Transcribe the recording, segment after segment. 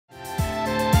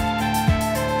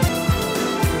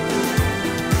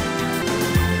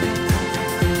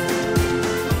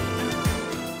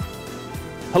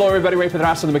Hello everybody, Ray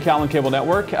Pedraza on the McAllen Cable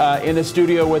Network. In the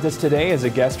studio with us today is a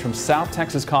guest from South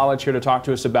Texas College here to talk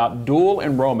to us about dual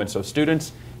enrollment. So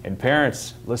students and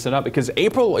parents, listen up because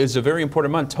April is a very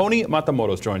important month. Tony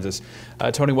Matamoros joins us.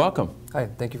 Tony, welcome. Hi,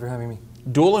 thank you for having me.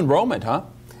 Dual enrollment, huh?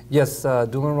 Yes,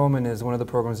 dual enrollment is one of the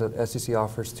programs that STC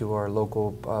offers to our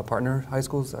local partner high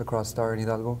schools across Starr and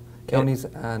Hidalgo counties.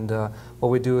 And what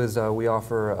we do is we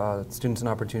offer students an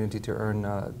opportunity to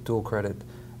earn dual credit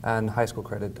and high school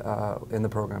credit in the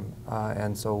program.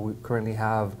 And so we currently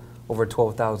have over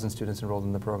 12,000 students enrolled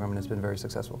in the program, and it's been very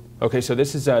successful. Okay, so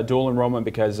this is dual enrollment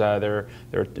because they're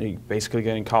basically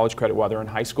getting college credit while they're in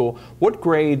high school. What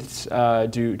grades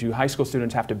do high school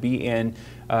students have to be in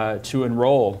to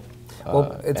enroll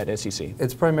at STC?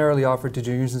 It's primarily offered to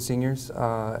juniors and seniors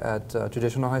at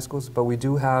traditional high schools, but we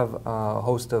do have a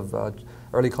host of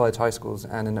early college high schools,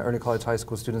 and in the early college high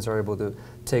school, students are able to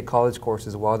take college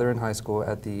courses while they're in high school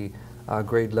at the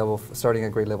grade level, starting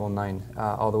at grade level 9,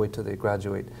 all the way till they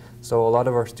graduate. So a lot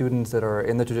of our students that are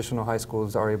in the traditional high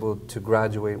schools are able to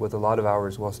graduate with a lot of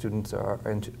hours, while students are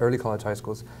in early college high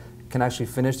schools can actually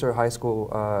finish their high school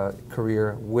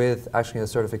career with actually a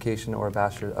certification or a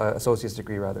bachelor's, associate's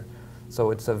degree rather.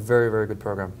 So it's a very, very good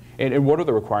program. And what are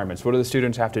the requirements? What do the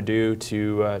students have to do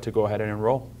to go ahead and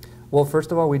enroll? Well,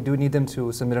 first of all, we do need them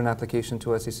to submit an application to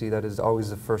STC. That is always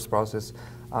the first process.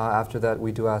 After that,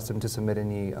 we do ask them to submit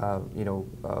any,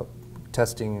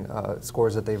 testing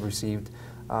scores that they've received.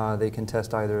 They can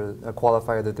test either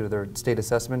qualify either through their state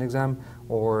assessment exam,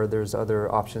 or there's other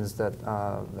options that,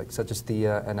 such as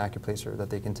THEA and Accuplacer, that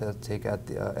they can take at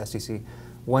the STC.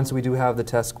 Once we do have the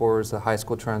test scores, the high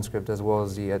school transcript, as well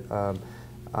as the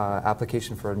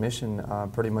application for admission,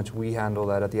 pretty much we handle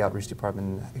that at the outreach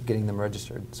department, getting them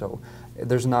registered. So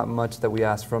there's not much that we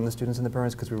ask from the students and the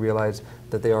parents, because we realize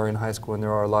that they are in high school and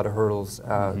there are a lot of hurdles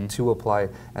to apply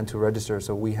and to register.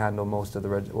 So we handle most of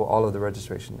the all of the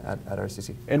registration at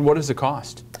RCC. And what is the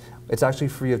cost? It's actually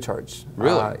free of charge.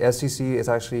 Really? STC is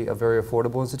actually a very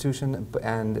affordable institution,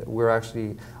 and we're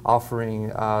actually offering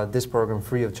this program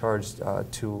free of charge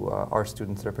to our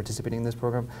students that are participating in this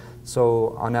program.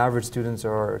 So on average, students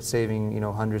are saving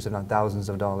hundreds if not thousands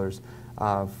of dollars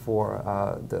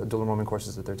for the dual enrollment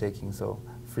courses that they're taking. So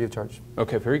free of charge.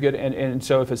 Okay, very good. And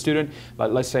so if a student,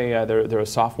 let's say they're a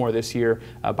sophomore this year,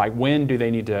 by when do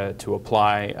they need to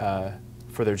apply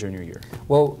for their junior year?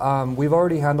 Well, we've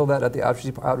already handled that at the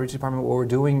outreach department. What we're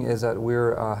doing is that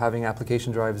we're having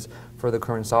application drives for the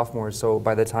current sophomores, so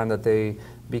by the time that they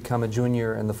become a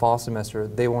junior in the fall semester,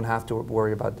 they won't have to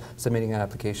worry about submitting an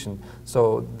application.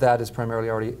 So that is primarily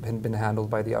already been handled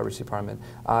by the outreach department.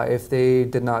 If they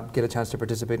did not get a chance to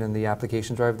participate in the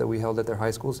application drive that we held at their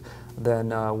high schools, then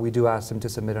we do ask them to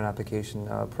submit an application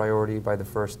priority by the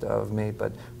 1st of May,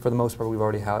 but for the most part we've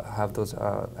already have those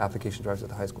application drives at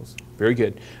the high schools. Very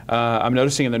good. I'm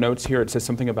noticing in the notes here it says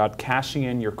something about cashing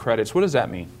in your credits. What does that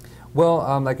mean?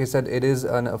 Well, like I said, it is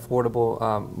an affordable,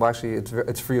 well actually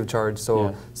it's free of charge,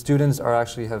 so students are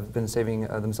actually have been saving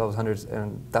themselves hundreds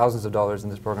and thousands of dollars in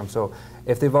this program. So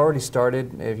if they've already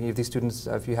started, if these students,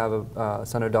 if you have a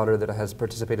son or daughter that has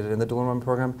participated in the dual enrollment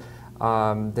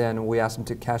program, then we ask them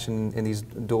to cash in these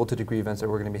Dual2Degree events that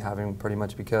we're going to be having, pretty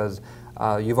much because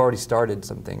you've already started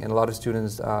something, and a lot of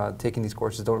students taking these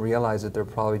courses don't realize that they're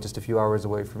probably just a few hours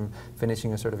away from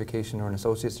finishing a certification or an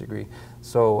associate's degree.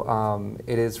 So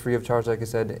it is free of charge, like I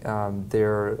said.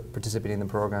 They're participating in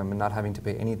the program and not having to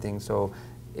pay anything. So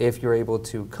if you're able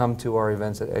to come to our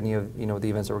events at any of the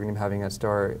events that we're going to be having at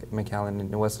Starr, McAllen,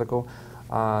 and Weslaco,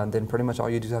 then pretty much all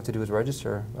you just have to do is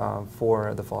register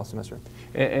for the fall semester.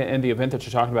 And the event that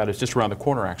you're talking about is just around the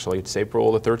corner, actually. It's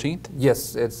April the 13th?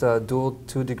 Yes, it's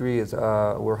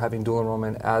Dual2Degree. We're having dual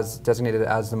enrollment as designated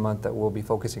as the month that we'll be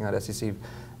focusing on STC.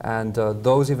 And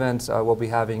those events we'll be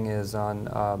having is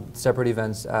on separate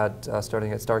events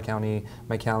starting at Starr County,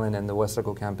 McAllen, and the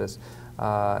Weslaco campus.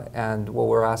 And what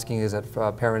we're asking is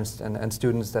that parents and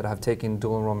students that have taken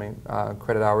dual enrollment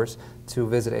credit hours to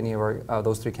visit any of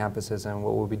those 3 campuses, and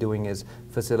what we'll be doing is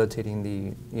facilitating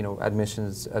the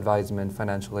admissions, advisement,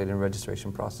 financial aid, and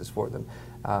registration process for them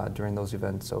during those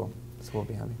events. So we'll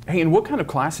be having. Hey, and what kind of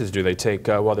classes do they take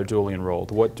while they're dually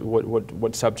enrolled?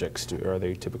 What subjects are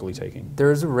they typically taking?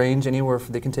 There's a range anywhere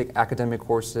they can take academic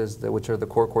courses, which are the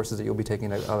core courses that you'll be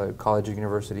taking at college or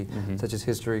university, such as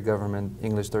history, government,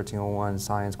 English 1301,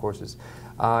 science courses.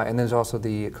 And there's also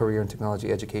the career and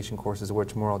technology education courses,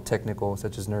 which are more technical,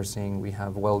 such as nursing. We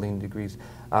have welding degrees,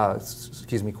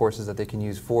 courses that they can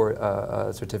use for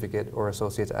a certificate or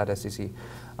associates at STC.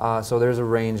 So there's a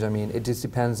range. I mean, it just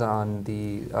depends on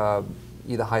the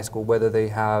either high school, whether they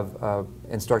have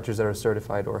instructors that are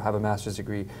certified or have a master's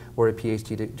degree or a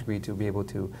PhD degree to be able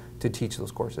to teach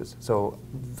those courses. So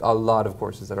a lot of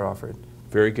courses that are offered.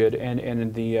 Very good.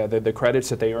 And the credits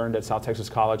that they earned at South Texas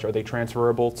College, are they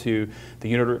transferable to the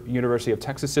University of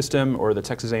Texas system or the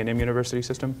Texas A&M University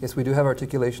system? Yes, we do have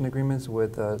articulation agreements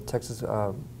with Texas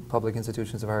public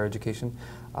institutions of higher education.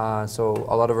 So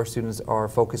a lot of our students are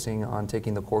focusing on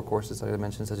taking the core courses that I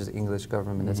mentioned, such as English,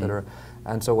 government, et cetera.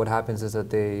 And so what happens is that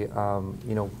they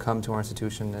come to our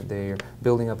institution, and they're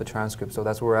building up a transcript. So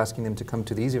that's why we're asking them to come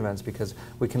to these events, because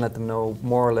we can let them know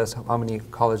more or less how many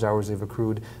college hours they've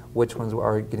accrued, which ones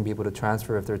are going to be able to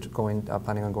transfer if they're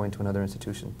planning on going to another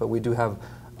institution. But we do have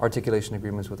articulation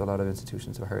agreements with a lot of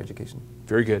institutions of higher education.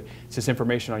 Very good. Is this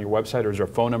information on your website, or is there a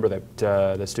phone number that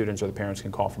the students or the parents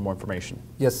can call for more information?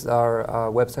 Yes,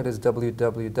 our website is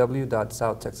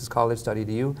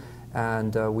www.southtexascollege.edu,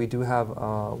 and we do have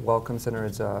a welcome center.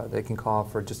 They can call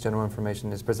for just general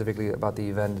information, specifically about the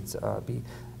event. It's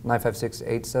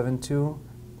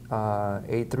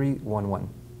 956-872-8311.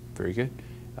 Very good.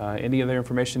 Any other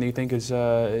information that you think is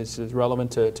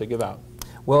relevant to give out?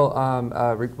 Well,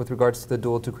 with regards to the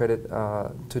Dual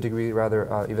 2-Degree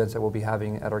events that we'll be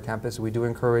having at our campus, we do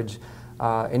encourage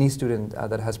any student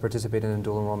that has participated in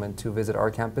dual enrollment to visit our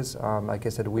campus. Like I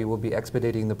said, we will be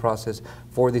expediting the process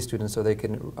for these students so they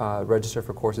can register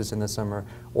for courses in the summer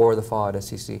or the fall at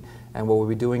STC. And what we'll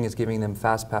be doing is giving them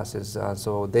fast passes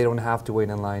so they don't have to wait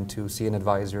in line to see an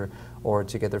advisor or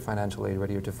to get their financial aid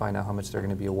ready or to find out how much they're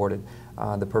going to be awarded.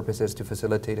 The purpose is to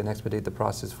facilitate and expedite the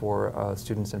process for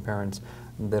students and parents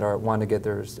that want to get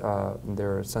their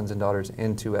sons and daughters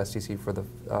into STC for the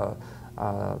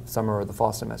summer or the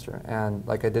fall semester. And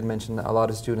like I did mention, a lot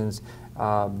of students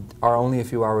are only a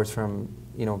few hours from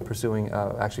pursuing,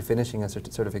 actually finishing a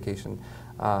certification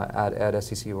at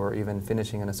STC, or even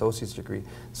finishing an associate's degree.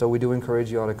 So we do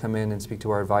encourage you all to come in and speak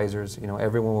to our advisors.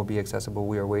 Everyone will be accessible.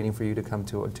 We are waiting for you to come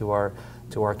to our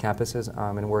campuses,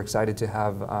 and we're excited to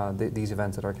have these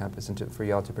events at our campus and for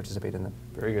you all to participate in them.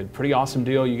 Very good. Pretty awesome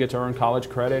deal. You get to earn college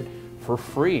credit for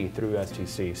free through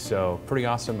STC. So pretty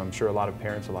awesome. I'm sure a lot of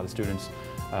parents, a lot of students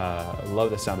love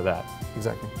the sound of that.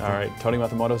 Exactly. All right, Tony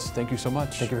Matamoros, thank you so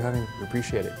much. Thank you for having me. We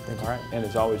appreciate it. Thank you. All right, and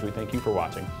as always, we thank you for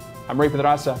watching. I'm Ray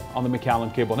Pedraza on the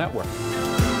McAllen Cable Network.